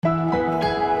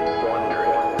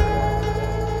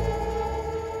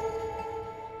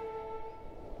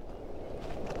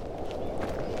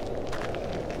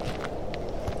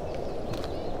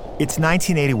It's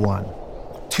 1981.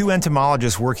 Two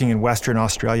entomologists working in Western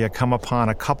Australia come upon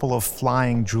a couple of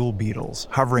flying jewel beetles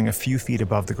hovering a few feet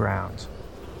above the ground.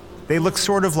 They look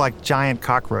sort of like giant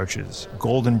cockroaches,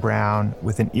 golden brown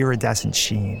with an iridescent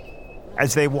sheen.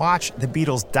 As they watch, the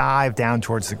beetles dive down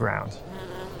towards the ground.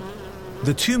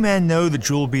 The two men know the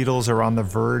jewel beetles are on the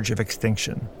verge of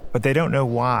extinction, but they don't know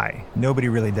why. Nobody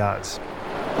really does.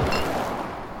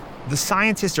 The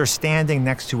scientists are standing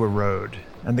next to a road,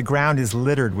 and the ground is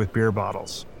littered with beer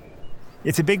bottles.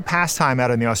 It's a big pastime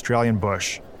out in the Australian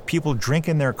bush. People drink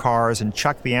in their cars and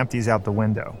chuck the empties out the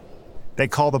window. They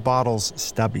call the bottles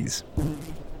stubbies.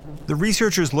 The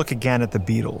researchers look again at the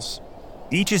beetles.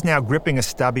 Each is now gripping a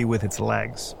stubby with its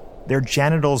legs. Their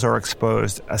genitals are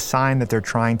exposed, a sign that they're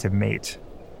trying to mate.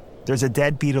 There's a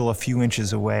dead beetle a few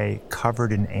inches away,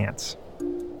 covered in ants.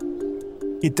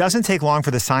 It doesn't take long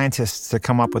for the scientists to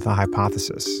come up with a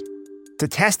hypothesis. To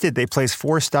test it, they place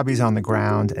 4 stubbies on the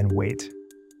ground and wait.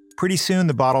 Pretty soon,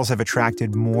 the bottles have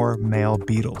attracted more male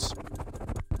beetles.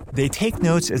 They take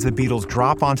notes as the beetles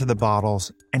drop onto the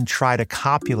bottles and try to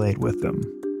copulate with them.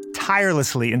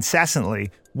 Tirelessly, incessantly,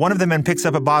 one of the men picks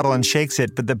up a bottle and shakes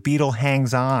it, but the beetle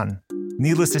hangs on.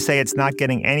 Needless to say, it's not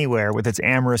getting anywhere with its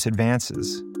amorous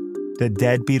advances. The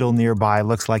dead beetle nearby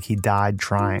looks like he died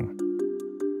trying.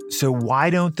 So why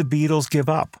don't the beetles give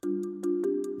up?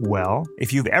 Well,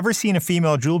 if you've ever seen a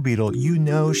female jewel beetle, you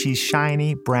know she's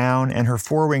shiny, brown, and her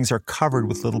forewings are covered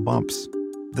with little bumps.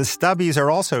 The stubbies are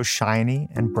also shiny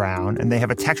and brown, and they have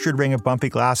a textured ring of bumpy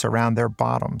glass around their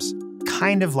bottoms,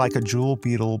 kind of like a jewel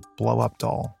beetle blow-up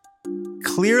doll.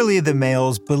 Clearly, the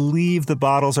males believe the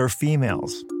bottles are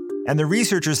females, and the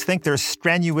researchers think their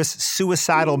strenuous,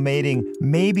 suicidal mating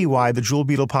may be why the jewel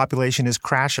beetle population is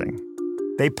crashing.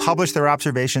 They publish their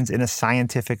observations in a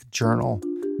scientific journal.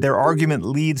 Their argument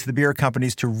leads the beer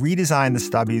companies to redesign the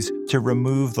stubbies to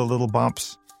remove the little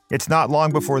bumps. It's not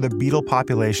long before the beetle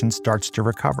population starts to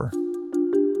recover.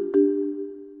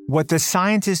 What the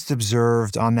scientists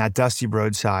observed on that dusty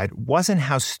roadside wasn't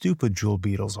how stupid jewel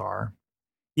beetles are.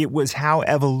 It was how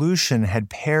evolution had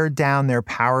pared down their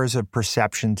powers of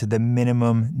perception to the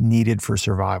minimum needed for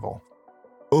survival.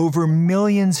 Over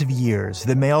millions of years,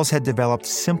 the males had developed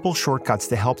simple shortcuts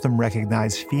to help them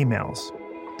recognize females.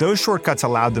 Those shortcuts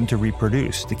allowed them to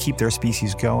reproduce, to keep their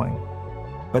species going.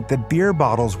 But the beer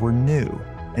bottles were new,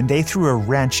 and they threw a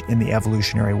wrench in the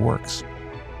evolutionary works.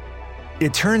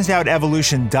 It turns out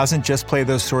evolution doesn't just play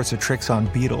those sorts of tricks on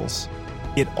beetles.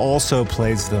 It also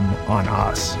plays them on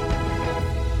us.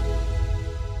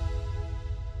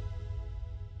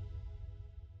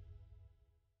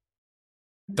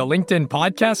 The LinkedIn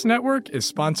Podcast Network is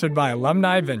sponsored by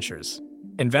Alumni Ventures.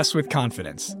 Invest with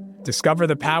confidence. Discover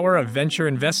the power of venture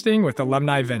investing with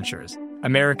Alumni Ventures,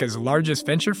 America's largest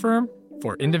venture firm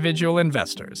for individual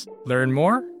investors. Learn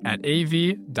more at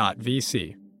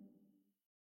av.vc.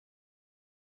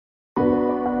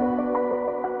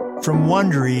 From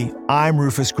Wondery, I'm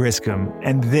Rufus Griscom,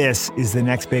 and this is The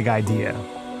Next Big Idea.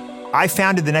 I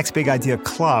founded the Next Big Idea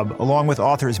Club along with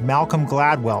authors Malcolm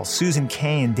Gladwell, Susan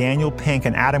Cain, Daniel Pink,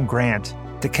 and Adam Grant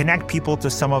to connect people to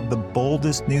some of the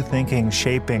boldest new thinking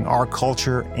shaping our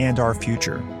culture and our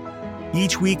future.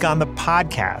 Each week on the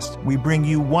podcast, we bring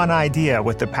you one idea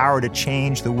with the power to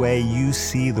change the way you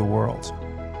see the world.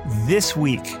 This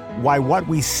week, why what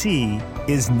we see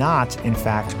is not, in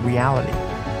fact, reality.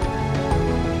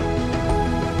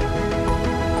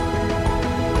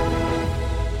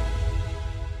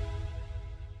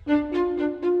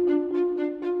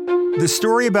 The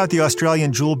story about the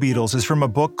Australian jewel beetles is from a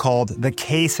book called The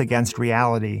Case Against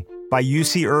Reality by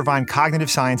UC Irvine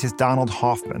cognitive scientist Donald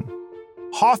Hoffman.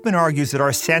 Hoffman argues that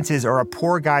our senses are a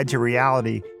poor guide to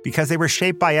reality because they were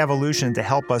shaped by evolution to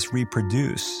help us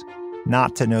reproduce,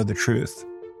 not to know the truth.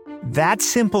 That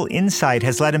simple insight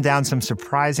has led him down some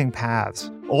surprising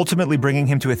paths, ultimately bringing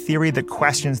him to a theory that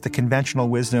questions the conventional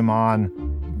wisdom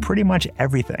on pretty much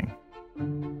everything.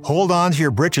 Hold on to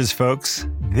your britches, folks.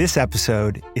 This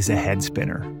episode is a head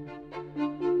spinner.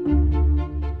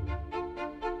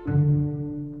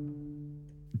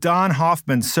 Don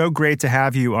Hoffman, so great to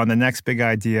have you on the Next Big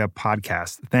Idea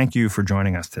podcast. Thank you for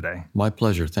joining us today. My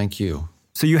pleasure. Thank you.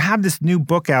 So you have this new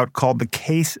book out called The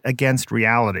Case Against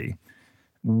Reality.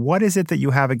 What is it that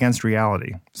you have against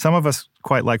reality? Some of us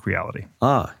quite like reality.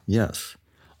 Yes.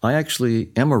 I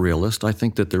actually am a realist. I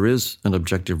think that there is an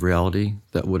objective reality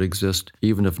that would exist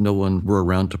even if no one were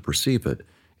around to perceive it.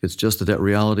 It's just that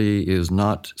reality is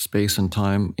not space and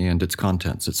time and its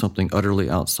contents. It's something utterly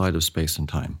outside of space and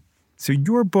time. So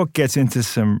your book gets into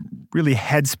some really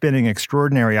head-spinning,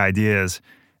 extraordinary ideas,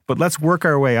 but let's work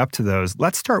our way up to those.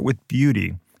 Let's start with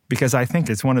beauty, because I think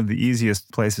it's one of the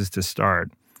easiest places to start.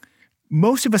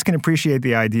 Most of us can appreciate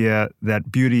the idea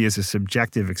that beauty is a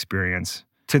subjective experience.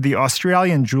 To the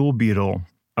Australian jewel beetle,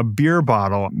 a beer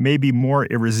bottle may be more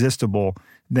irresistible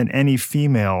than any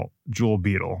female jewel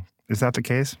beetle. Is that the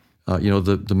case?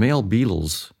 The male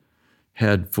beetles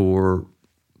had for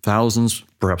thousands,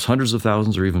 perhaps hundreds of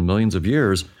thousands or even millions of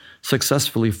years,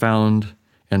 successfully found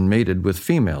and mated with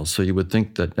females. So you would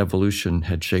think that evolution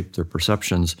had shaped their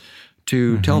perceptions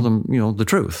to tell them, the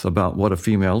truth about what a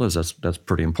female is. That's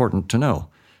pretty important to know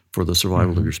for the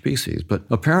survival of your species. But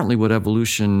apparently what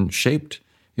evolution shaped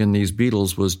in these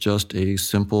beetles was just a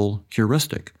simple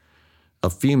heuristic.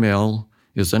 A female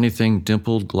is anything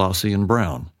dimpled, glossy, and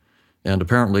brown. And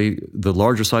apparently the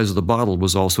larger size of the bottle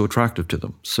was also attractive to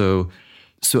them. So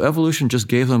evolution just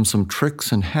gave them some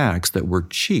tricks and hacks that were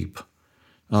cheap,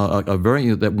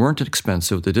 that weren't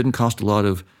expensive, that didn't cost a lot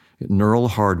of neural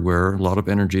hardware, a lot of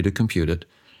energy to compute it.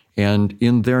 And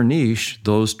in their niche,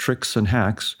 those tricks and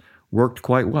hacks worked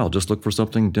quite well. Just look for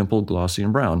something dimpled, glossy,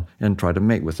 and brown and try to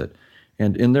mate with it.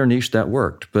 And in their niche, that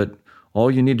worked. But all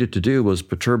you needed to do was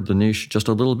perturb the niche just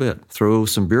a little bit, throw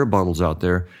some beer bottles out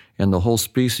there, and the whole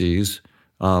species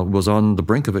was on the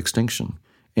brink of extinction.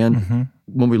 And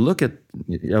when we look at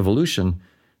evolution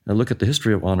and look at the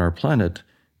history on our planet,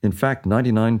 in fact,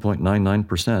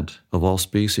 99.99% of all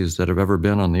species that have ever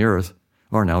been on the Earth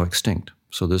are now extinct.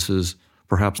 So this is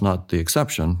perhaps not the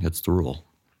exception, it's the rule.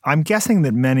 I'm guessing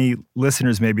that many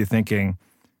listeners may be thinking,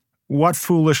 what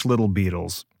foolish little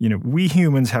beetles. We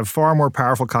humans have far more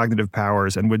powerful cognitive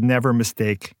powers and would never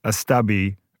mistake a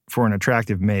stubby for an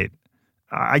attractive mate.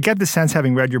 I get the sense,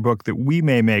 having read your book, that we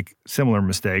may make similar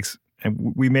mistakes,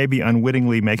 and we may be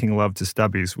unwittingly making love to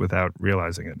stubbies without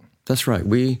realizing it. That's right.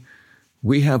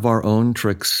 We have our own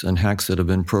tricks and hacks that have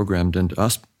been programmed into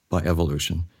us by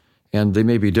evolution. And they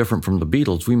may be different from the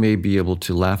beetles. We may be able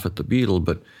to laugh at the beetle,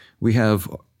 but we have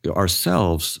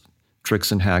ourselves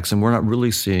tricks and hacks, and we're not really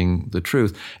seeing the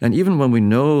truth. And even when we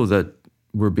know that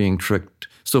we're being tricked,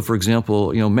 so for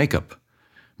example, makeup.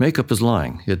 Makeup is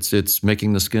lying. It's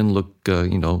making the skin look,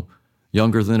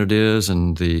 younger than it is,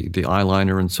 and the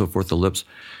eyeliner and so forth, the lips.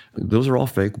 Those are all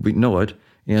fake. We know it.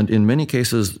 And in many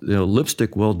cases,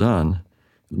 lipstick well done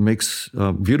makes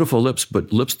beautiful lips,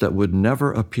 but lips that would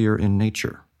never appear in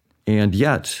nature. And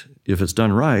yet, if it's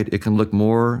done right, it can look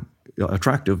more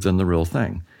attractive than the real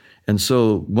thing. And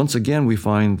so, once again, we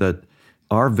find that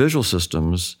our visual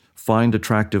systems find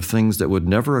attractive things that would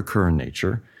never occur in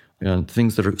nature, and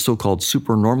things that are so-called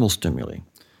supernormal stimuli.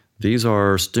 These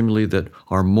are stimuli that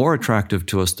are more attractive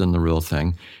to us than the real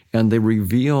thing, and they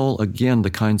reveal, again,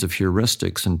 the kinds of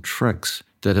heuristics and tricks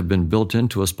that have been built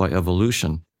into us by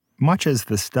evolution. Much as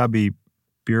the stubby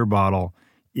beer bottle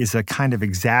is a kind of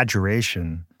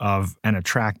exaggeration of an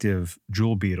attractive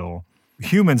jewel beetle,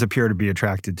 humans appear to be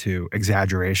attracted to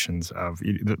exaggerations of,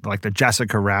 like the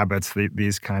Jessica rabbits,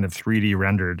 these kind of 3D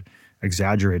rendered,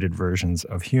 exaggerated versions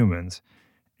of humans.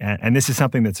 And this is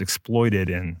something that's exploited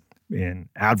in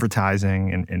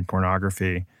advertising and in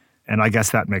pornography. And I guess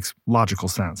that makes logical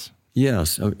sense.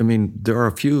 Yes. I mean, there are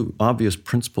a few obvious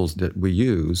principles that we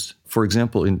use. For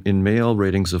example, in male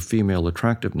ratings of female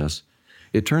attractiveness,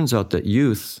 it turns out that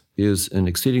youth is an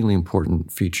exceedingly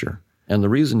important feature. And the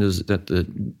reason is that the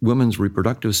woman's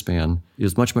reproductive span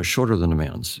is much, much shorter than a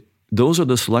man's. Those are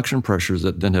the selection pressures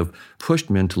that then have pushed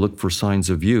men to look for signs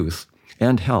of youth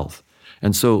and health.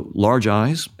 And so large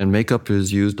eyes, and makeup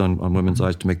is used on women's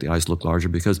eyes to make the eyes look larger,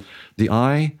 because the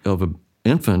eye of an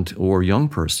infant or young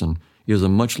person is a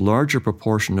much larger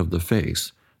proportion of the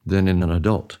face than in an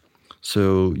adult.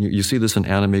 So you see this in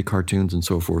anime cartoons and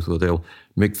so forth, where they'll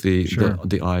make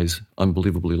the eyes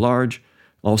unbelievably large.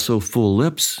 Also, full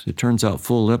lips. It turns out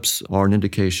full lips are an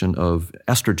indication of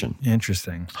estrogen.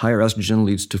 Interesting. Higher estrogen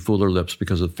leads to fuller lips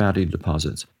because of fatty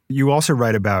deposits. You also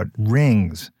write about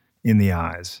rings in the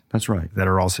eyes. That's right. That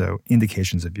are also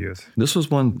indications of youth. This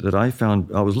was one that I found.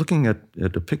 I was looking at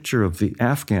a picture of the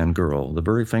Afghan girl, the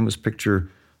very famous picture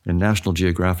in National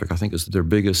Geographic. I think it's their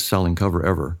biggest selling cover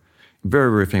ever. Very,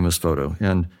 very famous photo.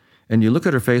 And you look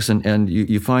at her face and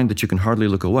you find that you can hardly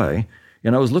look away.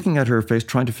 And I was looking at her face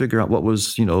trying to figure out what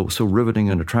was, so riveting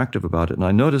and attractive about it. And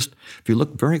I noticed, if you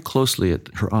look very closely at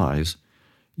her eyes,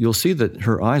 you'll see that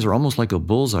her eyes are almost like a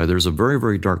bullseye. There's a very,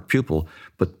 very dark pupil,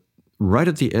 but right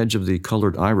at the edge of the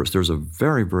colored iris, there's a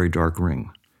very, very dark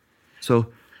ring. So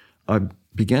I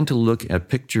began to look at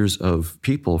pictures of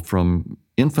people from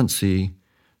infancy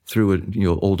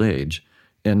through old age,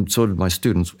 and so did my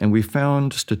students. And we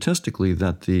found statistically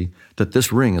that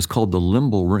this ring is called the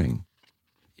limbal ring,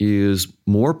 is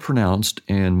more pronounced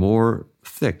and more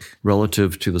thick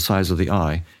relative to the size of the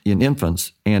eye in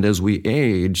infants. And as we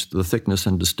age, the thickness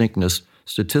and distinctness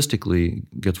statistically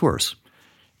gets worse.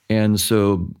 And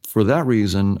so for that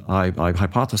reason, I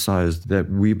hypothesized that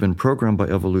we've been programmed by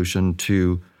evolution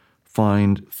to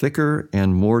find thicker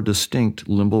and more distinct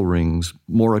limbal rings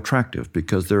more attractive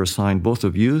because they're a sign both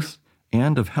of youth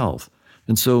and of health.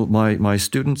 And so my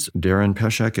students, Darren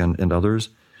Peshek and others,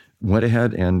 went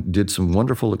ahead and did some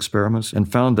wonderful experiments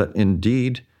and found that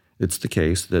indeed it's the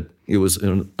case that it was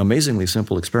an amazingly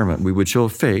simple experiment. We would show a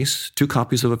face, 2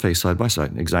 copies of a face side by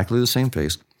side, exactly the same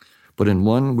face. But in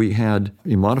one, we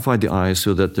modified the eyes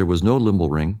so that there was no limbal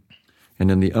ring.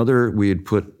 And in the other, we had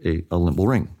put a limbal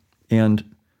ring.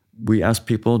 And we asked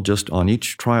people just on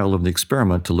each trial of the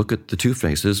experiment to look at the 2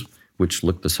 faces, which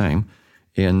looked the same,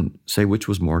 and say which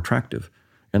was more attractive.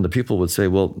 And the people would say,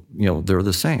 well, they're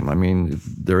the same. I mean,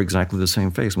 they're exactly the same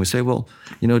face. And we say, well,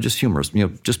 just humorous,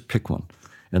 just pick one.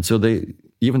 And so they,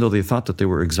 even though they thought that they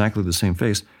were exactly the same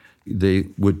face, they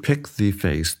would pick the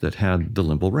face that had the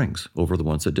limbal rings over the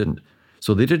ones that didn't.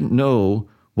 So they didn't know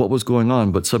what was going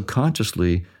on, but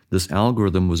subconsciously, this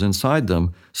algorithm was inside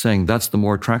them saying that's the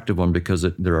more attractive one because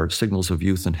there are signals of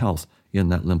youth and health in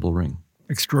that limbal ring.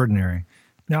 Extraordinary.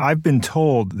 Now, I've been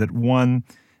told that one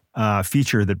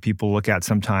feature that people look at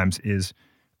sometimes is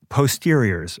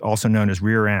posteriors, also known as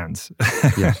rear ends.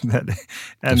 Yes,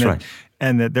 that's right.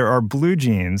 And that there are blue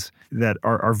genes that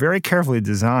are very carefully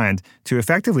designed to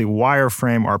effectively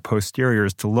wireframe our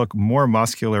posteriors to look more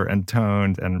muscular and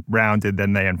toned and rounded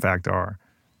than they in fact are.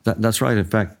 That's right. In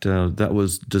fact, that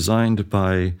was designed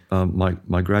by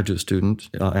my graduate student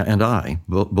and I.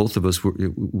 Both of us,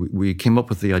 we came up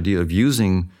with the idea of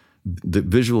using the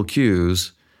visual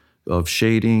cues of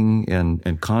shading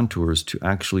and contours to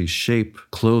actually shape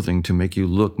clothing to make you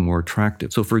look more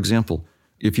attractive. So, for example,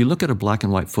 if you look at a black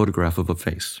and white photograph of a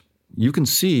face, you can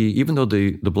see, even though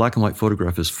the black and white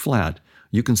photograph is flat,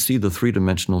 you can see the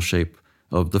 3-dimensional shape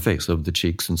of the face, of the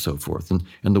cheeks and so forth.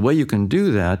 And the way you can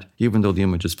do that, even though the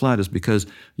image is flat, is because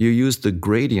you use the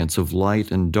gradients of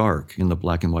light and dark in the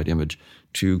black and white image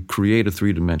to create a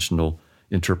 3-dimensional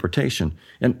interpretation.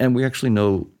 And we actually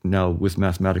know now with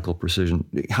mathematical precision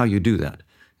how you do that.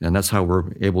 And that's how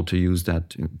we're able to use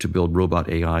that to build robot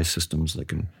AI systems that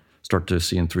can start to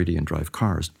see in 3D and drive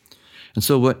cars. And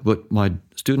so what my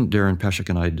student Darren Peshek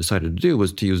and I decided to do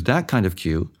was to use that kind of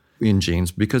cue in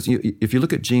jeans, because if you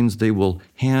look at jeans, they will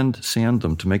hand sand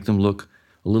them to make them look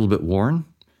a little bit worn.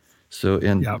 So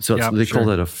they call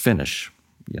that a finish.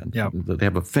 Yeah, they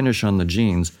have a finish on the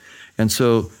jeans. And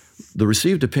so the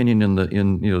received opinion in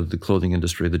the clothing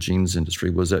industry, the jeans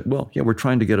industry, was that, we're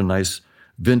trying to get a nice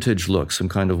vintage look, some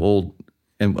kind of old.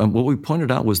 And what we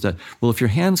pointed out was that, if you're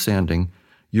hand sanding,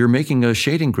 you're making a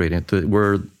shading gradient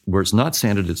where it's not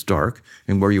sanded, it's dark,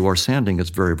 and where you are sanding, it's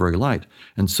very, very light.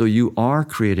 And so you are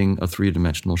creating a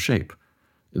 3-dimensional shape.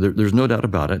 There's no doubt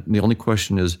about it. And the only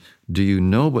question is, do you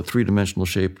know what 3-dimensional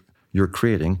shape you're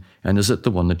creating, and is it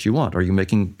the one that you want? Are you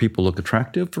making people look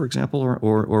attractive, for example,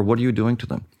 or what are you doing to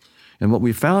them? And what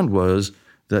we found was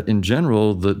that in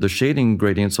general, the shading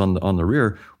gradients on the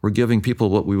rear were giving people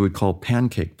what we would call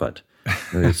pancake butt.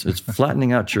 It's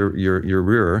flattening out your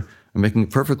rear and making it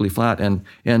perfectly flat.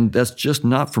 And that's just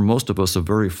not, for most of us, a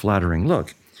very flattering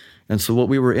look. And so what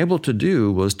we were able to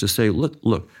do was to say,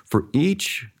 look, for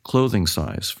each clothing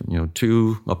size, from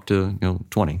 2 up to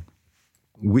 20,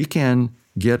 we can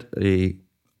get a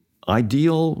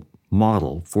ideal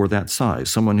model for that size,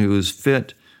 someone who is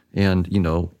fit and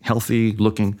healthy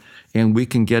looking, and we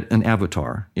can get an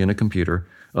avatar in a computer,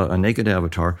 a naked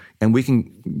avatar, and we can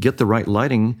get the right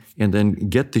lighting and then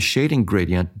get the shading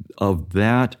gradient of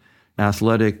that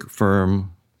athletic,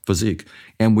 firm physique.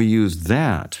 And we use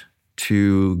that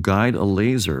to guide a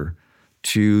laser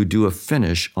to do a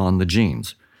finish on the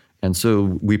jeans. And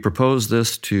so we proposed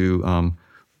this to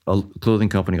a clothing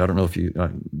company. I don't know if you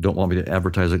don't want me to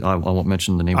advertise it. I won't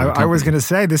mention the name of the company. I was going to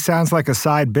say, this sounds like a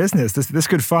side business. This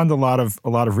could fund a lot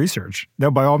of research.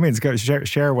 No, by all means, go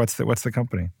share what's the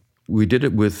company. We did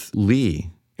it with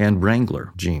Lee and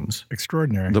Wrangler jeans.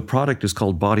 Extraordinary. The product is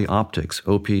called Body Optics,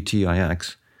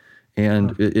 OPTIX.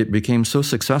 And it became so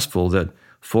successful that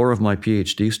 4 of my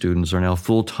PhD students are now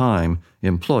full-time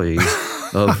employees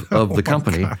of the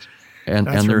company. Gosh. And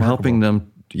they're remarkable. helping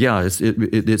them. Yeah,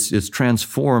 it's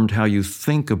transformed how you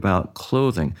think about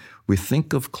clothing. We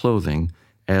think of clothing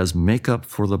as makeup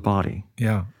for the body.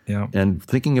 Yeah. And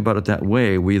thinking about it that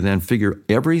way, we then figure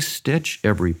every stitch,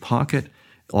 every pocket,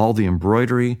 all the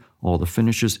embroidery, all the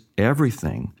finishes,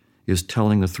 everything is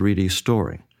telling a 3D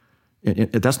story.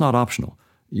 That's not optional.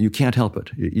 You can't help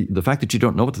it. The fact that you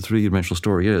don't know what the 3D-dimensional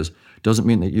story is doesn't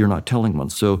mean that you're not telling one.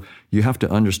 So you have to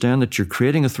understand that you're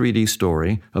creating a 3D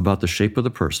story about the shape of the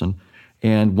person,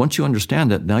 And once you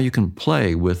understand that, now you can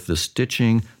play with the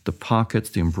stitching, the pockets,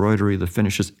 the embroidery, the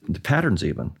finishes, the patterns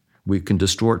even. We can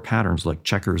distort patterns like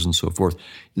checkers and so forth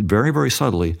very, very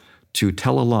subtly to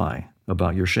tell a lie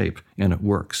about your shape, and it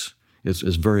works. It's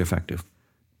very effective.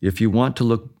 If you want to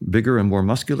look bigger and more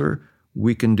muscular,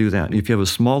 we can do that. If you have a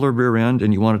smaller rear end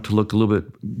and you want it to look a little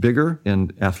bit bigger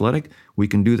and athletic, we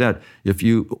can do that. If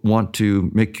you want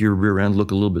to make your rear end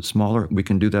look a little bit smaller, we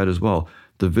can do that as well.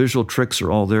 The visual tricks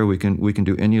are all there. We can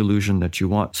do any illusion that you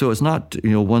want. So it's not,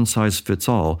 one size fits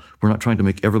all. We're not trying to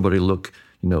make everybody look,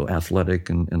 athletic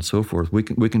and so forth. We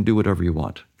can do whatever you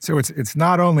want. So it's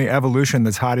not only evolution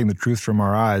that's hiding the truth from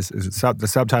our eyes, is the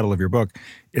subtitle of your book.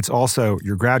 It's also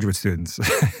your graduate students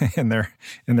in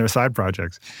their side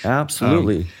projects.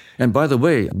 Absolutely. And by the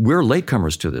way, we're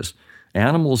latecomers to this.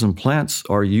 Animals and plants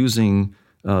are using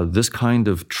this kind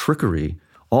of trickery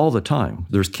all the time.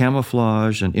 There's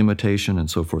camouflage and imitation and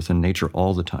so forth in nature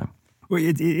all the time. Well,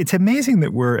 it's amazing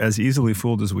that we're as easily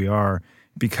fooled as we are,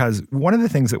 because one of the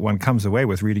things that one comes away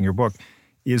with reading your book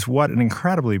is what an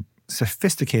incredibly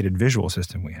sophisticated visual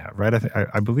system we have, right?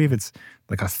 I believe it's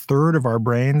like a third of our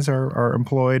brains are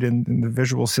employed in the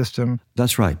visual system.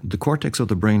 That's right. The cortex of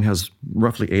the brain has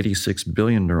roughly 86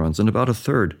 billion neurons, and about a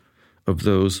third of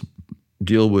those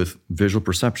deal with visual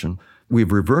perception.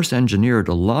 We've reverse engineered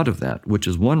a lot of that, which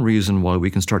is one reason why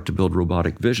we can start to build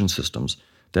robotic vision systems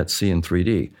that see in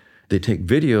 3D. They take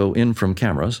video in from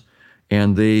cameras,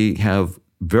 and they have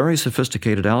very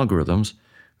sophisticated algorithms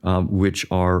which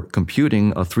are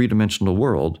computing a three-dimensional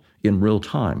world in real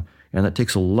time. And that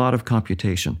takes a lot of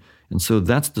computation. And so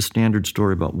that's the standard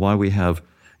story about why we have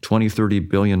 20, 30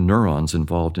 billion neurons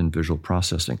involved in visual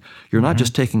processing. You're not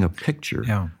just taking a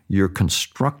picture, you're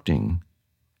constructing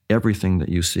everything that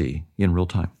you see in real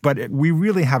time. But we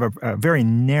really have a very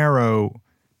narrow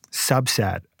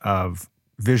subset of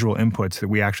visual inputs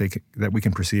that we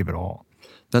can perceive at all.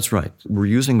 That's right. We're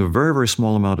using a very, very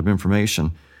small amount of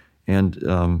information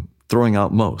and throwing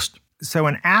out most. So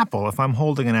an apple, if I'm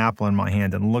holding an apple in my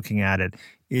hand and looking at it,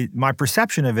 my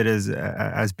perception of it is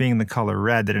as being the color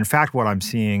red, that in fact what I'm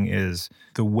seeing is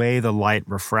the way the light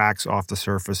refracts off the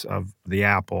surface of the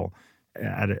apple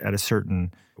at a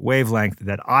certain wavelength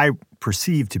that I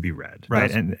perceive to be red,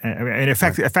 right? And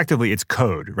effectively it's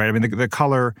code, right? I mean, the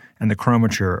color and the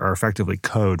chromature are effectively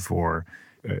code for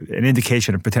an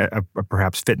indication of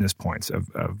perhaps fitness points of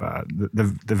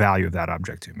the value of that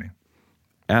object to me.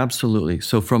 Absolutely.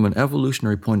 So from an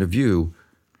evolutionary point of view,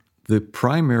 the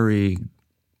primary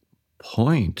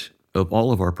point of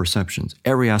all of our perceptions,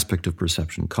 every aspect of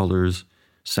perception, colors,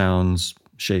 sounds,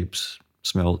 shapes,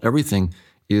 smells, everything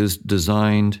is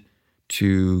designed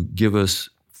to give us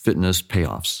fitness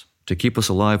payoffs, to keep us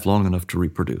alive long enough to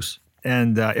reproduce.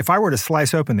 And if I were to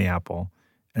slice open the apple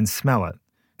and smell it,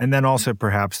 and then also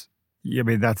perhaps,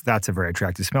 that's a very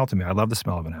attractive smell to me. I love the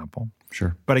smell of an apple.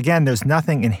 Sure. But again, there's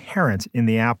nothing inherent in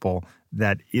the apple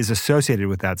that is associated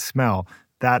with that smell.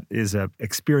 That is an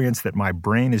experience that my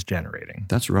brain is generating.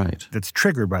 That's right. That's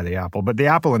triggered by the apple. But the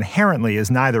apple inherently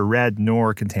is neither red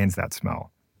nor contains that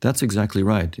smell. That's exactly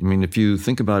right. I mean, if you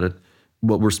think about it,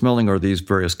 what we're smelling are these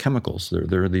various chemicals.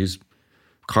 There are these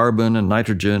carbon and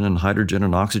nitrogen and hydrogen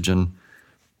and oxygen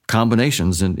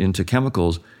combinations into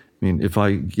chemicals. I mean, if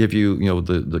I give you,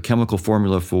 the chemical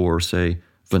formula for, say,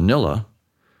 vanilla,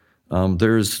 and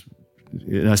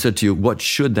I said to you, what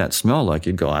should that smell like?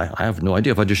 You'd go, I have no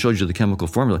idea. If I just showed you the chemical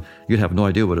formula, you'd have no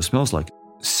idea what it smells like.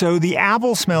 So the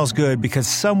apple smells good because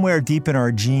somewhere deep in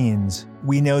our genes,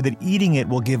 we know that eating it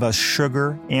will give us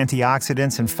sugar,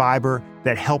 antioxidants, and fiber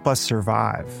that help us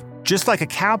survive. Just like a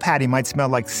cow patty might smell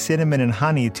like cinnamon and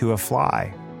honey to a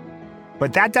fly.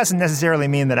 But that doesn't necessarily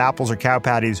mean that apples or cow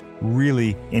patties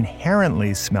really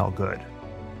inherently smell good.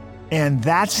 And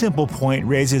that simple point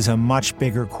raises a much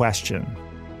bigger question.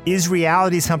 Is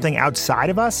reality something outside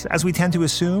of us, as we tend to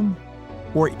assume?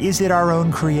 Or is it our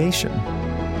own creation?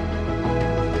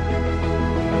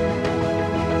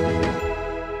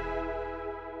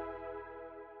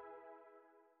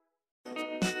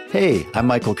 Hey, I'm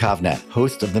Michael Kovnat,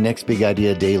 host of The Next Big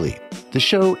Idea Daily. The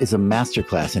show is a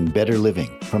masterclass in better living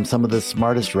from some of the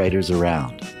smartest writers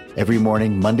around. Every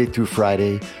morning, Monday through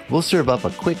Friday, we'll serve up a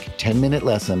quick 10-minute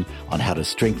lesson on how to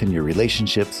strengthen your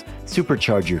relationships,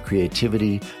 supercharge your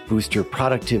creativity, boost your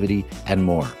productivity, and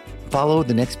more. Follow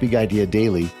The Next Big Idea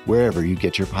Daily wherever you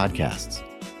get your podcasts.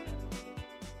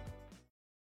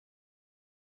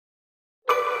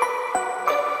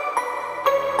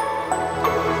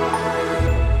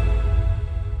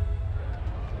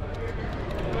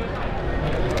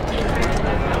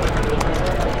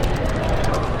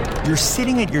 You're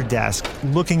sitting at your desk,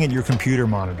 looking at your computer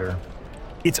monitor,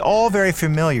 It's all very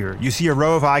familiar. You see a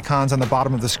row of icons on the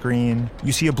bottom of the screen.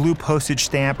 You see a blue postage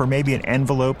stamp or maybe an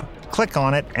envelope. Click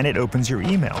on it and it opens your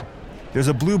email. There's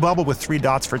a blue bubble with 3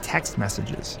 dots for text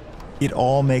messages. It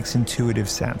all makes intuitive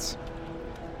sense.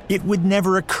 It would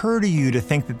never occur to you to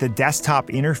think that the desktop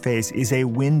interface is a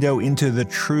window into the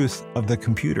truth of the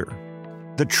computer.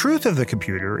 The truth of the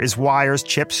computer is wires,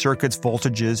 chips, circuits,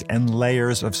 voltages, and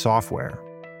layers of software.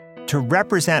 To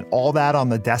represent all that on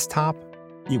the desktop,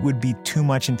 it would be too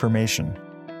much information.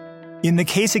 In The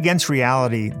Case Against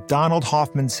Reality, Donald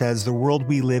Hoffman says the world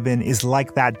we live in is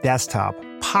like that desktop,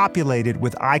 populated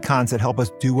with icons that help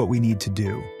us do what we need to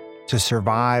do, to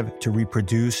survive, to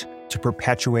reproduce, to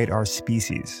perpetuate our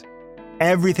species.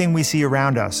 Everything we see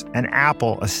around us, an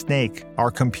apple, a snake, our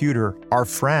computer, our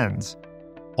friends,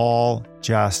 all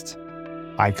just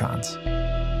icons.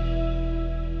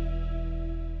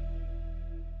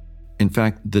 In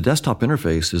fact, the desktop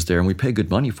interface is there, and we pay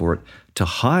good money for it, to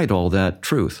hide all that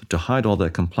truth, to hide all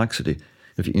that complexity.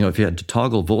 If you had to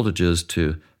toggle voltages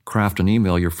to craft an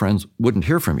email, your friends wouldn't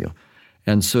hear from you.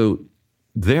 And so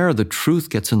there, the truth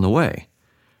gets in the way.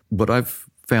 What I've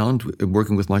found,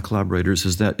 working with my collaborators,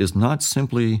 is that it's not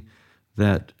simply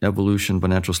that evolution by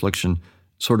natural selection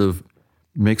sort of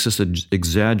makes us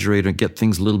exaggerate and get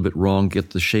things a little bit wrong, get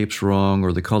the shapes wrong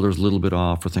or the colors a little bit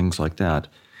off or things like that.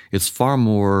 It's far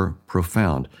more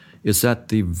profound. It's that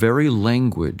the very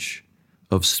language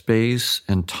of space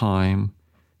and time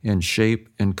and shape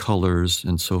and colors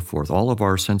and so forth, all of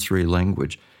our sensory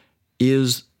language,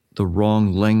 is the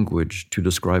wrong language to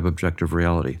describe objective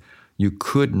reality. You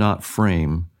could not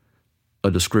frame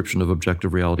a description of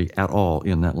objective reality at all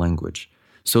in that language.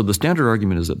 So the standard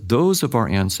argument is that those of our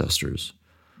ancestors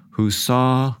who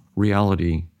saw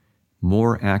reality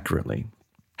more accurately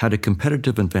had a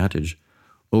competitive advantage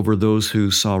over those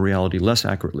who saw reality less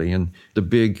accurately in the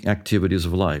big activities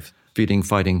of life, feeding,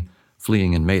 fighting,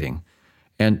 fleeing, and mating.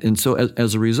 And so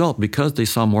as a result, because they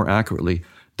saw more accurately,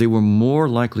 they were more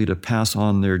likely to pass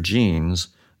on their genes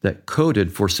that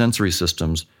coded for sensory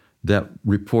systems that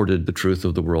reported the truth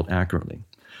of the world accurately.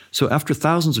 So after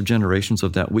thousands of generations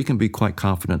of that, we can be quite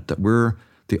confident that we're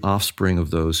the offspring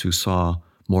of those who saw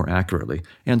more accurately.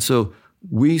 And so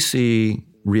we see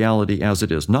reality as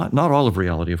it is. Not all of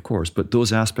reality, of course, but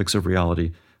those aspects of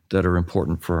reality that are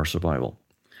important for our survival.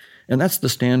 And that's the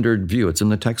standard view. It's in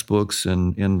the textbooks,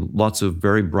 and lots of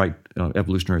very bright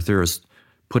evolutionary theorists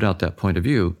put out that point of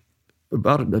view.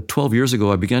 About 12 years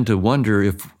ago, I began to wonder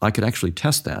if I could actually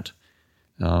test that.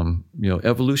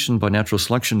 Evolution by natural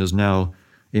selection is now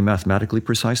a mathematically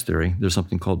precise theory. There's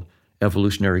something called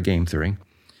evolutionary game theory.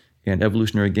 And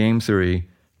evolutionary game theory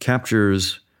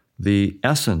captures the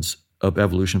essence of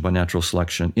evolution by natural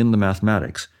selection in the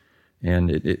mathematics.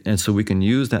 And so we can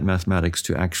use that mathematics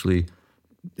to actually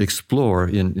explore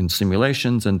in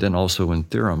simulations and then also in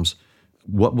theorems,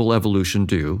 what will evolution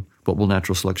do, what will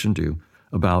natural selection do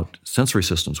about sensory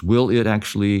systems? Will it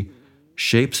actually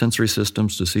shape sensory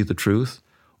systems to see the truth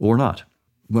or not?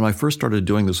 When I first started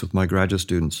doing this with my graduate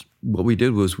students, what we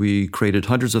did was we created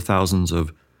hundreds of thousands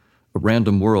of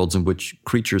random worlds in which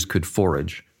creatures could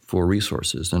forage for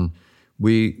resources. And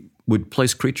we would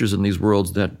place creatures in these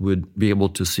worlds that would be able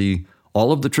to see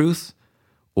all of the truth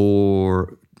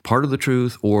or part of the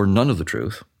truth or none of the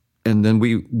truth. And then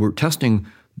we were testing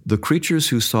the creatures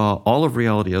who saw all of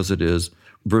reality as it is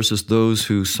versus those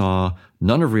who saw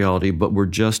none of reality but were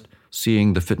just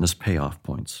seeing the fitness payoff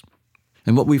points.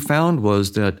 And what we found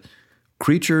was that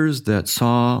creatures that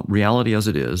saw reality as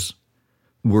it is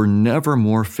were never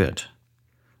more fit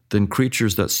than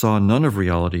creatures that saw none of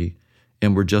reality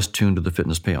and were just tuned to the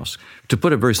fitness payoffs. To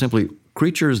put it very simply,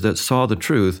 creatures that saw the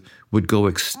truth would go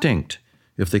extinct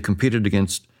if they competed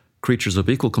against creatures of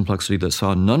equal complexity that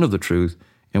saw none of the truth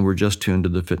and were just tuned to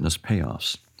the fitness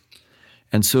payoffs.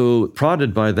 And so,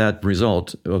 prodded by that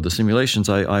result of the simulations,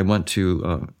 I went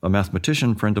to a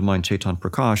mathematician friend of mine, Chetan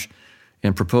Prakash,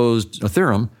 and proposed a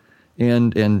theorem,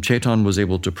 and Chetan was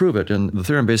able to prove it. And the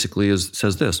theorem basically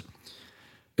says this: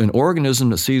 an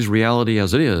organism that sees reality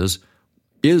as it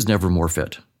is never more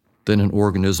fit than an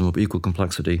organism of equal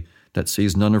complexity that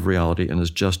sees none of reality and is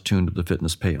just tuned to the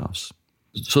fitness payoffs.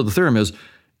 So the theorem is,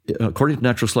 according to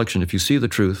natural selection, if you see the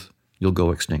truth, you'll go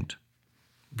extinct.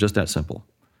 Just that simple.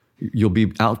 You'll be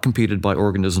outcompeted by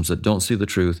organisms that don't see the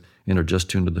truth and are just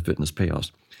tuned to the fitness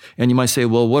payoffs. And you might say,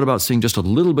 well, what about seeing just a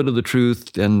little bit of the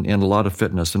truth and a lot of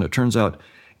fitness? And it turns out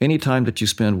any time that you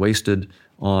spend wasted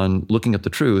on looking at the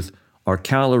truth are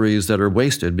calories that are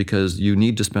wasted because you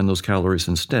need to spend those calories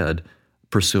instead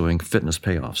pursuing fitness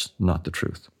payoffs, not the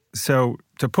truth. So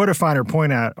to put a finer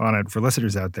point on it for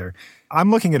listeners out there,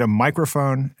 I'm looking at a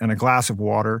microphone and a glass of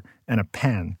water and a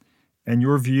pen. And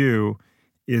your view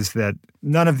is that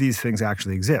none of these things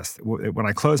actually exist. When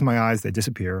I close my eyes, they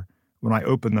disappear. When I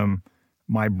open them,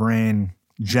 my brain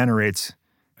generates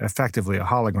effectively a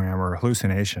hologram or a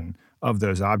hallucination of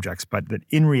those objects, but that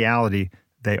in reality,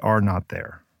 they are not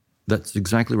there. That's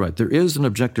exactly right. There is an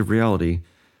objective reality,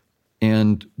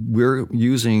 and we're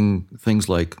using things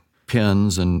like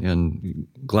pens and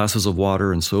glasses of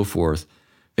water and so forth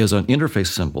as an interface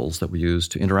symbols that we use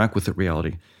to interact with the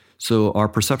reality. So our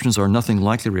perceptions are nothing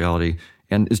like the reality,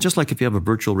 and it's just like if you have a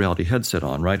virtual reality headset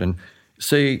on, right? And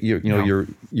say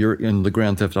you're in the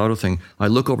Grand Theft Auto thing. I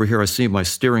look over here, I see my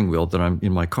steering wheel that I'm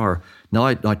in my car. Now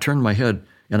I turn my head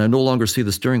and I no longer see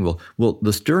the steering wheel. Well,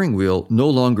 the steering wheel no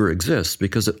longer exists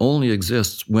because it only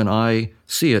exists when I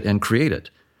see it and create it.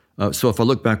 So if I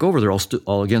look back over there,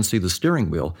 I'll again see the steering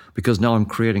wheel because now I'm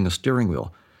creating a steering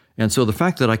wheel. And so the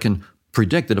fact that I can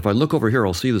predict that if I look over here,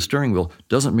 I'll see the steering wheel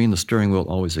doesn't mean the steering wheel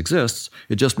always exists.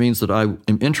 It just means that I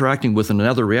am interacting with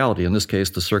another reality, in this case,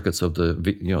 the circuits of the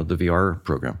VR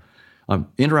program. I'm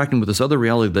interacting with this other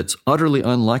reality that's utterly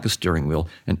unlike a steering wheel,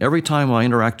 and every time I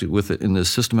interact with it in this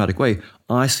systematic way,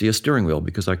 I see a steering wheel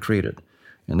because I create it.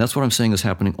 And that's what I'm saying is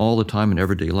happening all the time in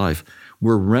everyday life.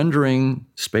 We're rendering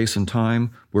space and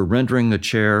time. We're rendering a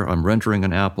chair. I'm rendering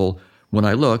an apple. When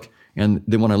I look, and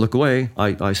then when I look away,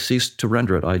 I cease to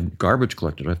render it. I garbage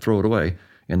collect it. I throw it away.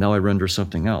 And now I render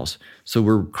something else. So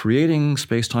we're creating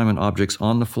space-time and objects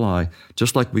on the fly,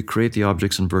 just like we create the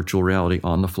objects in virtual reality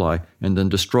on the fly and then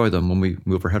destroy them when we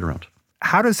move our head around.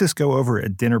 How does this go over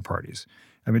at dinner parties?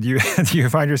 I mean, do you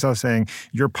find yourself saying,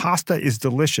 your pasta is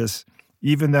delicious,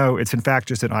 even though it's in fact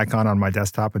just an icon on my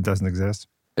desktop and doesn't exist?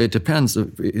 It depends.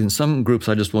 In some groups,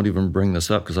 I just won't even bring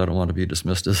this up because I don't want to be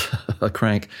dismissed as a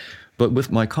crank. But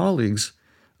with my colleagues,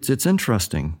 it's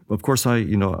interesting. Of course,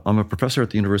 I'm a professor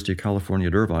at the University of California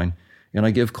at Irvine, and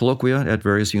I give colloquia at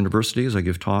various universities. I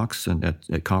give talks and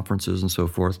at conferences and so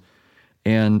forth.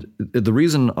 And the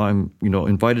reason I'm,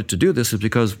 invited to do this is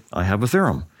because I have a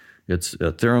theorem. It's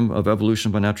a theorem of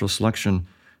evolution by natural selection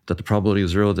that the probability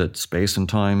is zero that space and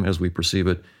time, as we perceive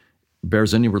it,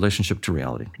 bears any relationship to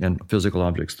reality. And physical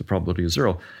objects, the probability is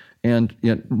zero. And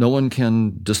yet no one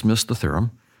can dismiss the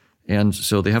theorem. And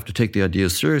so they have to take the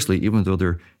ideas seriously, even though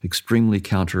they're extremely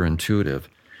counterintuitive.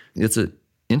 It's an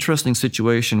interesting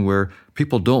situation where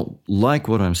people don't like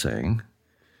what I'm saying.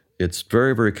 It's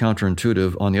very, very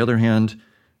counterintuitive. On the other hand,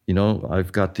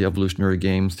 I've got the evolutionary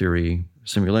game theory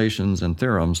simulations and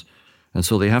theorems, and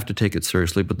so they have to take it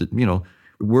seriously. But,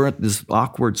 we're at this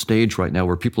awkward stage right now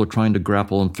where people are trying to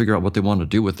grapple and figure out what they want to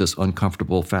do with this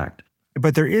uncomfortable fact.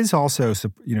 But there is also,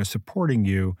 supporting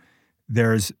you,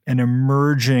 there's an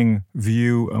emerging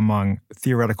view among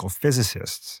theoretical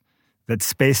physicists that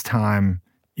space-time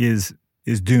is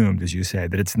doomed, as you say,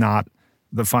 that it's not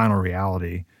the final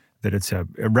reality, that it's a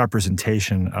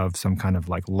representation of some kind of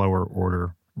like lower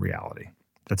order reality.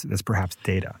 That's perhaps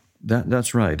data.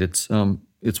 That's right.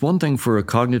 It's one thing for a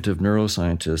cognitive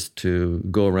neuroscientist to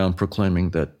go around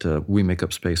proclaiming that we make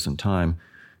up space and time.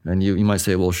 And you might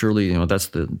say, well, surely, that's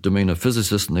the domain of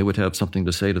physicists, and they would have something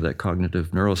to say to that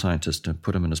cognitive neuroscientist to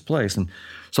put him in his place. And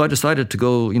so I decided to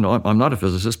go, I'm not a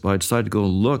physicist, but I decided to go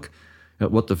look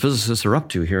at what the physicists are up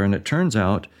to here. And it turns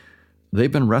out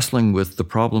they've been wrestling with the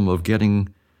problem of getting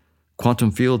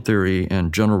quantum field theory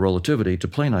and general relativity to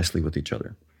play nicely with each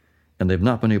other. And they've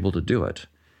not been able to do it.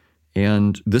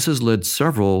 And this has led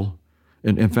several,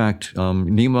 in fact,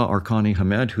 Nima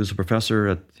Arkhani-Hamed, who's a professor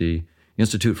at the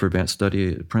Institute for Advanced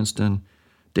Study at Princeton,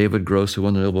 David Gross, who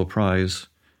won the Nobel Prize,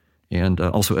 and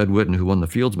also Ed Witten, who won the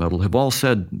Fields Medal, have all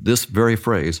said this very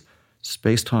phrase,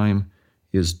 space-time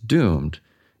is doomed.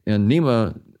 And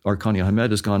Nima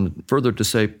Arkhani-Hamed has gone further to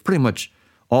say pretty much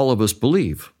all of us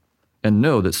believe and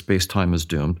know that space-time is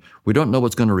doomed. We don't know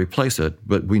what's going to replace it,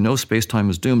 but we know space-time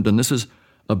is doomed. And this is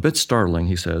a bit startling,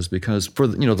 he says, because for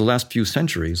the last few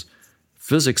centuries,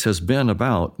 physics has been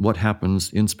about what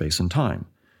happens in space and time.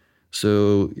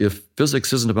 So if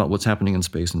physics isn't about what's happening in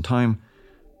space and time,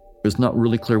 it's not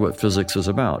really clear what physics is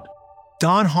about.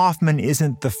 Don Hoffman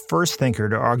isn't the first thinker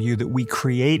to argue that we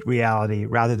create reality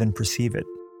rather than perceive it.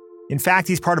 In fact,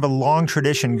 he's part of a long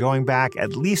tradition going back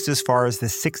at least as far as the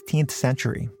 16th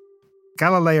century.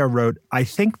 Galileo wrote, "I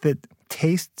think that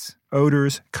tastes,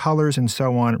 odors, colors, and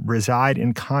so on reside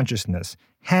in consciousness.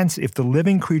 Hence, if the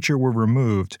living creature were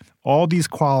removed, all these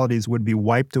qualities would be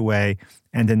wiped away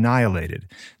and annihilated."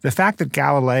 The fact that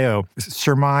Galileo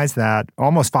surmised that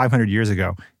almost 500 years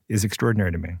ago is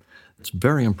extraordinary to me. It's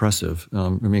very impressive.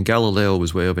 Galileo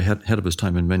was way ahead of his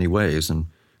time in many ways, and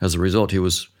as a result, he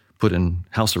was put in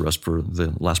house arrest for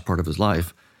the last part of his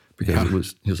life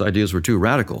because his ideas were too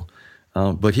radical.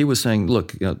 But he was saying,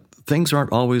 look, things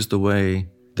aren't always the way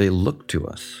they look to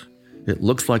us. It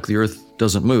looks like the Earth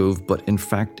doesn't move, but in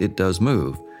fact it does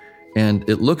move. And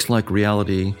it looks like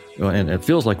reality, and it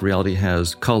feels like reality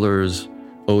has colors,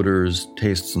 odors,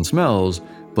 tastes, and smells,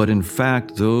 but in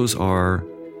fact those are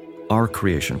our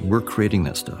creation. We're creating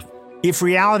that stuff. If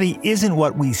reality isn't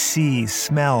what we see,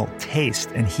 smell, taste,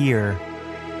 and hear,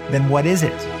 then what is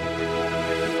it?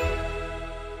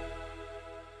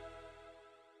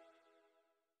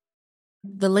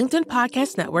 The LinkedIn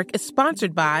Podcast Network is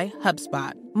sponsored by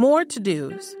HubSpot. More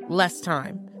to-dos, less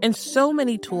time, and so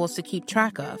many tools to keep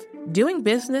track of. Doing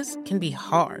business can be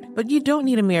hard, but you don't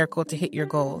need a miracle to hit your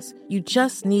goals. You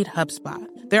just need HubSpot.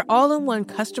 Their all-in-one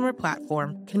customer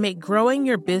platform can make growing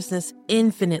your business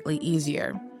infinitely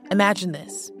easier. Imagine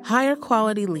this: higher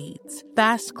quality leads,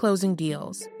 fast closing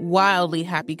deals, wildly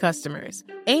happy customers,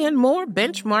 and more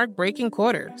benchmark-breaking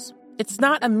quarters. It's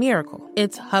not a miracle,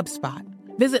 it's HubSpot.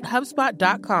 Visit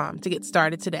HubSpot.com to get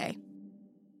started today.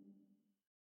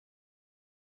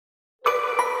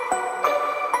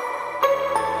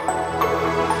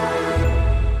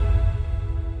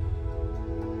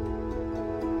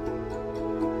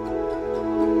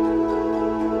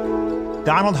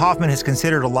 Donald Hoffman has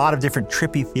considered a lot of different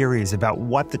trippy theories about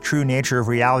what the true nature of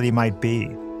reality might be,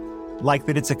 like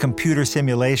that it's a computer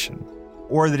simulation,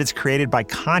 or that it's created by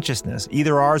consciousness,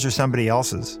 either ours or somebody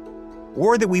else's,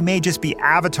 or that we may just be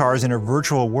avatars in a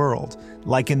virtual world,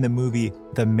 like in the movie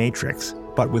The Matrix,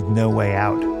 but with no way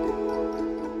out.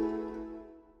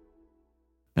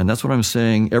 And that's what I'm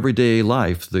saying. Everyday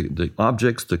life, the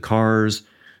objects, the cars,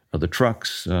 the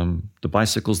trucks, the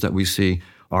bicycles that we see,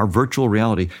 our virtual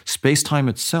reality, space-time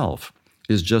itself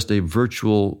is just a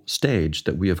virtual stage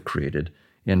that we have created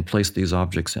and placed these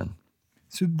objects in.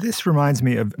 So this reminds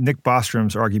me of Nick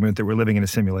Bostrom's argument that we're living in a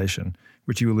simulation,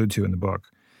 which you allude to in the book.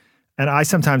 And I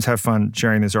sometimes have fun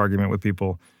sharing this argument with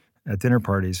people at dinner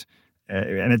parties,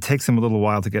 and it takes them a little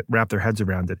while to wrap their heads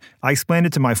around it. I explained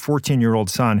it to my 14-year-old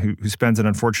son who spends an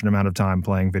unfortunate amount of time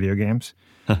playing video games.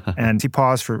 And he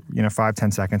paused for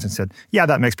 5-10 seconds and said, "Yeah,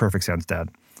 that makes perfect sense, Dad.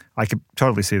 I could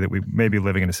totally see that we may be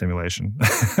living in a simulation."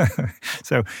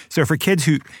 So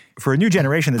for a new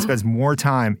generation that spends more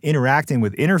time interacting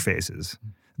with interfaces,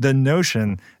 the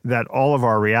notion that all of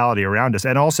our reality around us,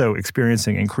 and also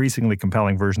experiencing increasingly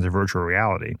compelling versions of virtual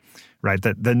reality, right?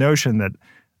 That the notion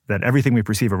that everything we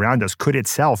perceive around us could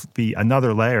itself be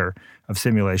another layer of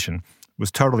simulation was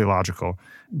totally logical.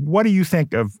 What do you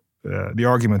think of the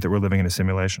argument that we're living in a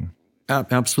simulation?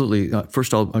 Absolutely.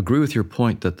 First, I'll agree with your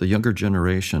point that the younger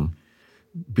generation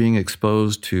being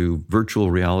exposed to virtual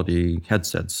reality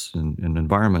headsets and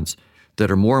environments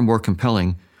that are more and more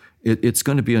compelling, it's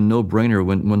going to be a no-brainer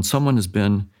when someone has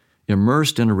been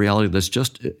immersed in a reality that's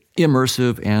just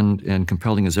immersive and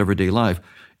compelling as everyday life.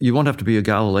 You won't have to be a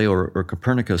Galileo or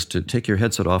Copernicus to take your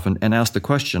headset off and ask the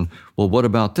question, well, what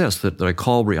about this that I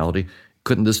call reality?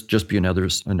 Couldn't this just be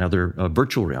another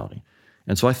virtual reality?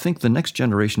 And so I think the next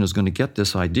generation is going to get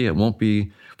this idea. It won't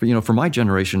be, for my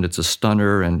generation, it's a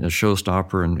stunner and a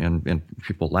showstopper and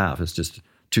people laugh. It's just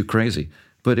too crazy.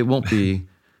 But it won't be,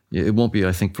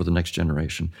 I think, for the next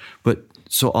generation. But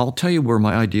so I'll tell you where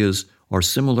my ideas are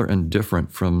similar and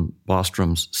different from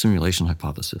Bostrom's simulation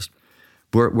hypothesis.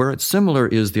 Where it's similar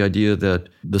is the idea that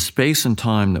the space and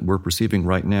time that we're perceiving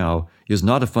right now is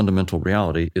not a fundamental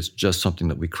reality. It's just something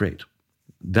that we create.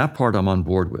 That part I'm on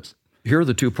board with. Here are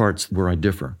the two parts where I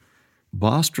differ.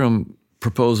 Bostrom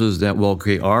proposes that,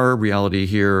 our reality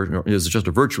here is just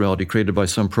a virtual reality created by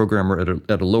some programmer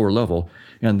at a lower level,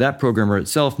 and that programmer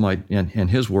itself might, in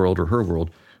his world or her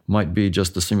world, might be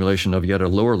just the simulation of yet a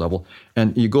lower level.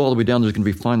 And you go all the way down, there's going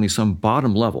to be finally some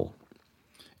bottom level.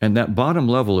 And that bottom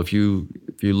level, if you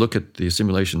look at the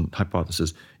simulation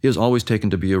hypothesis, is always taken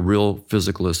to be a real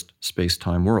physicalist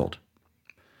space-time world.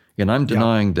 And I'm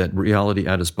denying that reality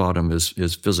at its bottom is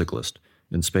physicalist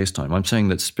in space-time. I'm saying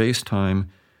that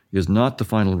space-time is not the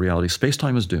final reality.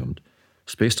 Space-time is doomed.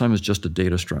 Space-time is just a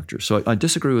data structure. So I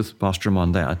disagree with Bostrom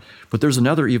on that. But there's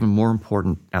another even more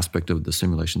important aspect of the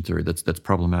simulation theory that's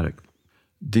problematic.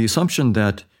 The assumption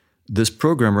that this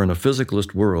programmer in a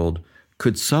physicalist world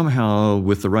could somehow,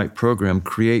 with the right program,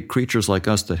 create creatures like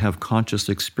us that have conscious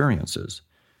experiences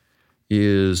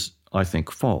is, I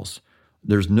think, false.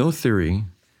 There's no theory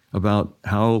about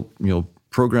how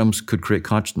programs could create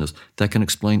consciousness that can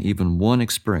explain even one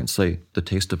experience, say the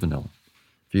taste of vanilla.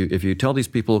 If you tell these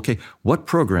people, okay, what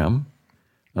program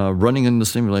running in the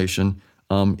simulation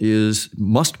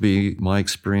must be my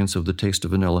experience of the taste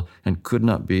of vanilla and could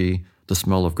not be the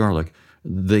smell of garlic,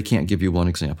 they can't give you one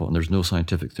example, and there's no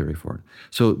scientific theory for it.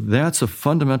 So that's a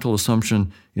fundamental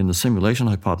assumption in the simulation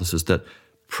hypothesis that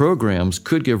programs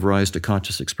could give rise to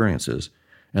conscious experiences,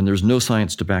 and there's no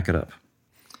science to back it up.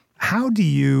 How do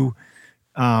you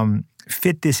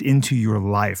fit this into your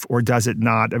life, or does it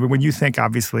not? I mean, when you think,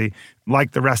 obviously,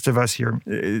 like the rest of us, you're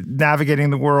navigating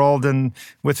the world and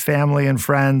with family and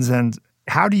friends, and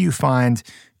how do you find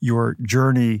your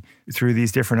journey through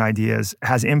these different ideas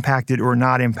has impacted or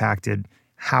not impacted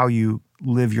how you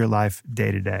live your life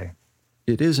day to day?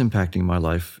 It is impacting my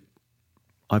life.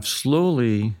 I've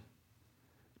slowly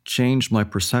changed my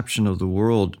perception of the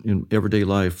world in everyday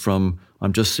life from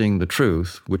I'm just seeing the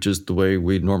truth, which is the way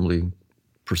we normally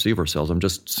perceive ourselves. I'm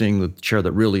just seeing the chair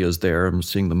that really is there. I'm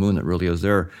seeing the moon that really is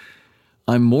there.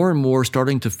 I'm more and more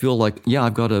starting to feel like, yeah,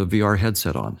 I've got a VR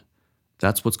headset on.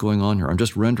 That's what's going on here. I'm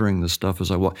just rendering this stuff as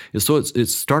I walk. So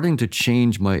it's starting to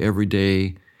change my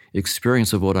everyday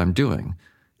experience of what I'm doing.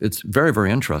 It's very,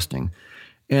 very interesting.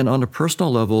 And on a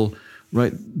personal level,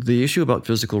 right, the issue about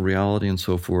physical reality and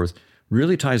so forth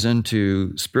really ties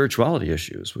into spirituality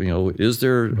issues. You know, is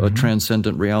there a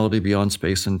transcendent reality beyond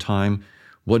space and time?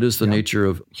 What is the nature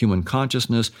of human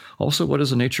consciousness? Also, what is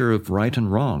the nature of right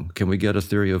and wrong? Can we get a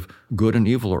theory of good and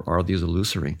evil, or are these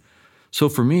illusory? So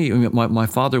for me, I mean, my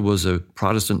father was a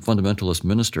Protestant fundamentalist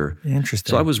minister.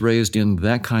 Interesting. So I was raised in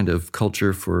that kind of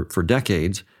culture for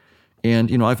decades. And,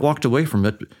 you know, I've walked away from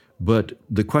it, but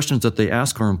the questions that they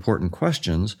ask are important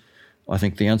questions. I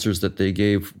think the answers that they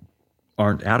gave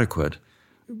aren't adequate.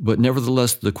 But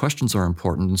nevertheless, the questions are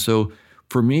important. And so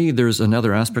for me, there's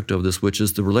another aspect of this, which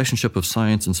is the relationship of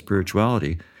science and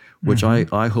spirituality, which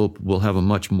I hope will have a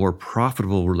much more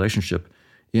profitable relationship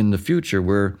in the future,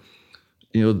 where,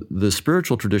 you know, the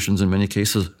spiritual traditions in many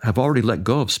cases have already let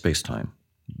go of space-time.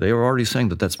 They are already saying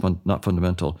that that's not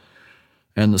fundamental.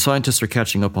 And the scientists are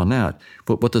catching up on that.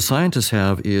 But what the scientists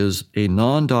have is a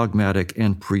non-dogmatic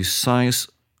and precise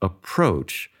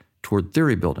approach toward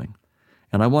theory building.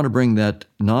 And I want to bring that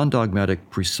non-dogmatic,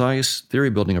 precise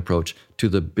theory-building approach to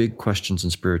the big questions in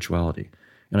spirituality.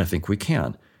 And I think we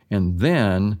can. And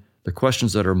then the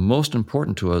questions that are most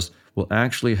important to us will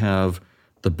actually have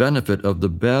the benefit of the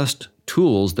best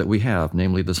tools that we have,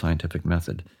 namely the scientific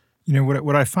method. You know,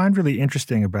 what I find really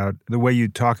interesting about the way you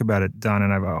talk about it, Don,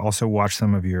 and I've also watched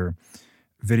some of your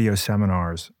video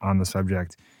seminars on the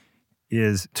subject,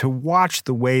 is to watch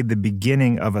the way the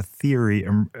beginning of a theory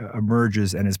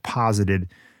emerges and is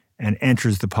posited and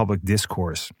enters the public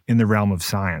discourse in the realm of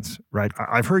science, right?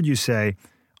 I've heard you say,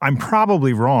 I'm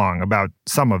probably wrong about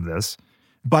some of this,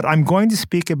 but I'm going to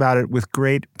speak about it with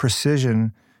great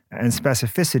precision and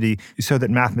specificity so that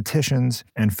mathematicians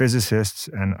and physicists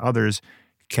and others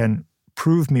can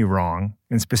prove me wrong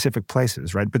in specific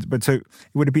places, right? But so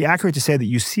would it be accurate to say that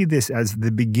you see this as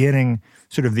the beginning,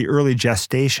 sort of the early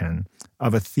gestation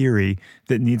of a theory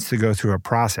that needs to go through a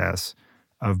process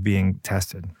of being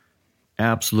tested?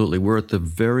 Absolutely. We're at the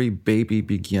very baby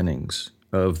beginnings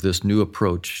of this new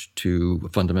approach to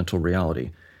fundamental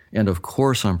reality. And of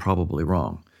course, I'm probably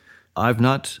wrong. I've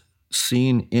not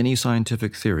seen any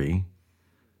scientific theory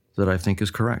that I think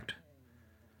is correct.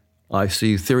 I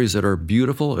see theories that are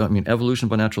beautiful. I mean, evolution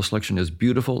by natural selection is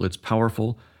beautiful. It's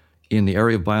powerful. In the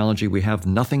area of biology, we have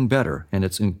nothing better, and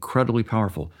it's incredibly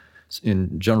powerful.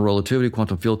 In general relativity,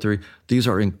 quantum field theory, these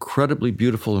are incredibly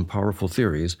beautiful and powerful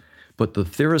theories, but the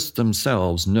theorists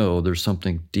themselves know there's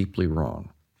something deeply wrong.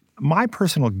 My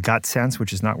personal gut sense,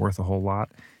 which is not worth a whole lot,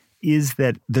 is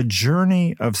that the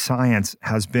journey of science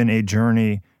has been a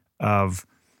journey of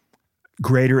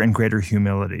greater and greater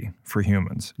humility for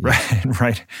humans, right?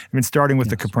 Right. I mean, starting with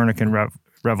the Copernican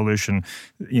revolution,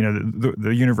 you know,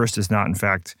 the universe does not, in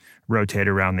fact, rotate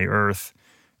around the Earth.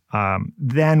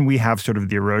 Then we have sort of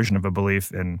the erosion of a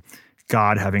belief in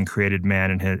God having created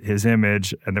man in His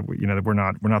image, and that that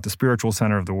we're not the spiritual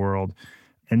center of the world.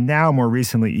 And now, more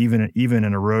recently, even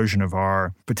an erosion of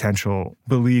our potential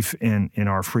belief in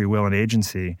our free will and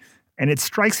agency. And it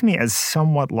strikes me as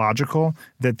somewhat logical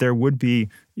that there would be,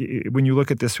 when you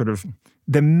look at this sort of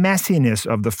the messiness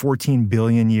of the 14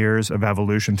 billion years of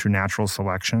evolution through natural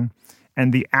selection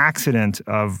and the accident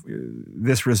of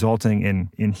this resulting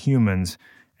in humans,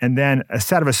 and then a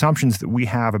set of assumptions that we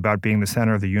have about being the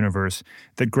center of the universe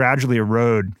that gradually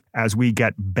erode as we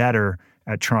get better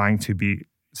at trying to be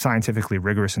scientifically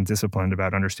rigorous and disciplined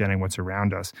about understanding what's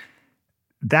around us.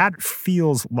 That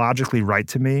feels logically right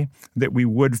to me, that we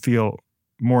would feel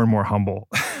more and more humble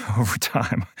over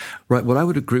time. Right. Well, I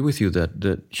would agree with you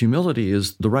that humility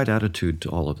is the right attitude to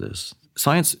all of this.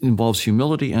 Science involves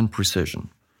humility and precision.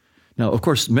 Now, of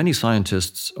course, many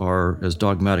scientists are as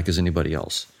dogmatic as anybody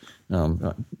else.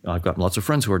 I've got lots of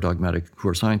friends who are dogmatic, who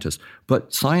are scientists.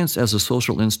 But science as a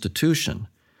social institution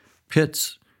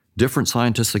pits different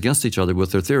scientists against each other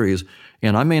with their theories,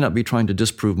 and I may not be trying to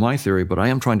disprove my theory, but I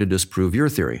am trying to disprove your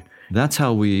theory. That's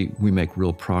how we make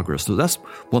real progress. So that's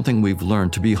one thing we've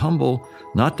learned, to be humble,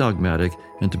 not dogmatic,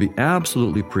 and to be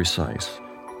absolutely precise.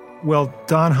 Well,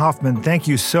 Don Hoffman, thank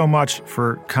you so much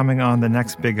for coming on the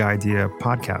Next Big Idea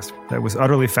podcast. That was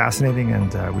utterly fascinating,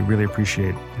 and we really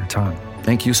appreciate your time.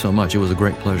 Thank you so much. It was a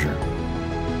great pleasure.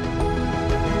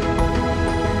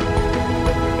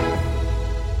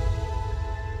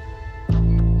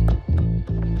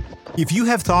 If you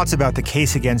have thoughts about The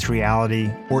Case Against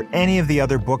Reality or any of the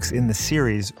other books in the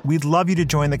series, we'd love you to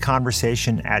join the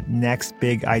conversation at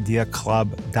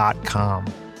nextbigideaclub.com.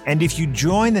 And if you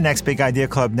join the Next Big Idea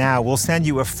Club now, we'll send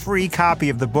you a free copy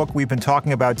of the book we've been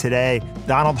talking about today,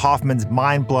 Donald Hoffman's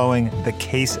mind-blowing The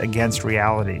Case Against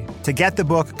Reality. To get the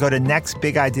book, go to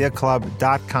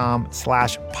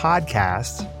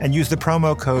nextbigideaclub.com/podcast and use the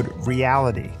promo code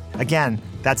REALITY. Again,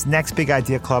 that's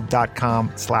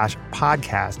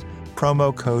nextbigideaclub.com/podcast,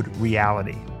 promo code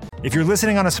REALITY. If you're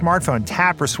listening on a smartphone,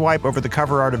 tap or swipe over the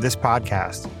cover art of this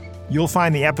podcast. You'll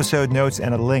find the episode notes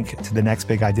and a link to the Next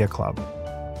Big Idea Club.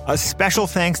 A special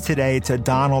thanks today to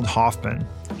Donald Hoffman.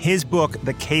 His book,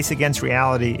 The Case Against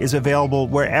Reality, is available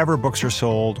wherever books are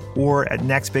sold or at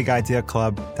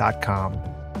nextbigideaclub.com.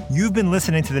 You've been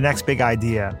listening to The Next Big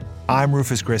Idea. I'm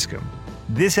Rufus Griscom.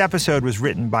 This episode was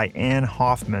written by Ann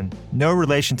Hoffman, no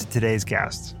relation to today's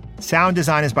guests. Sound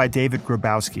design is by David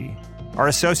Grabowski. Our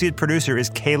associate producer is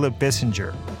Caleb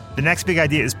Bissinger. The Next Big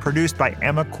Idea is produced by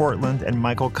Emma Cortland and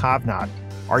Michael Kovnat.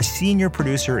 Our senior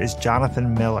producer is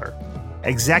Jonathan Miller.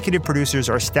 Executive producers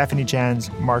are Stephanie Jens,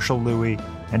 Marshall Louis,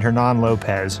 and Hernan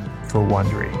Lopez for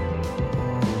Wondery.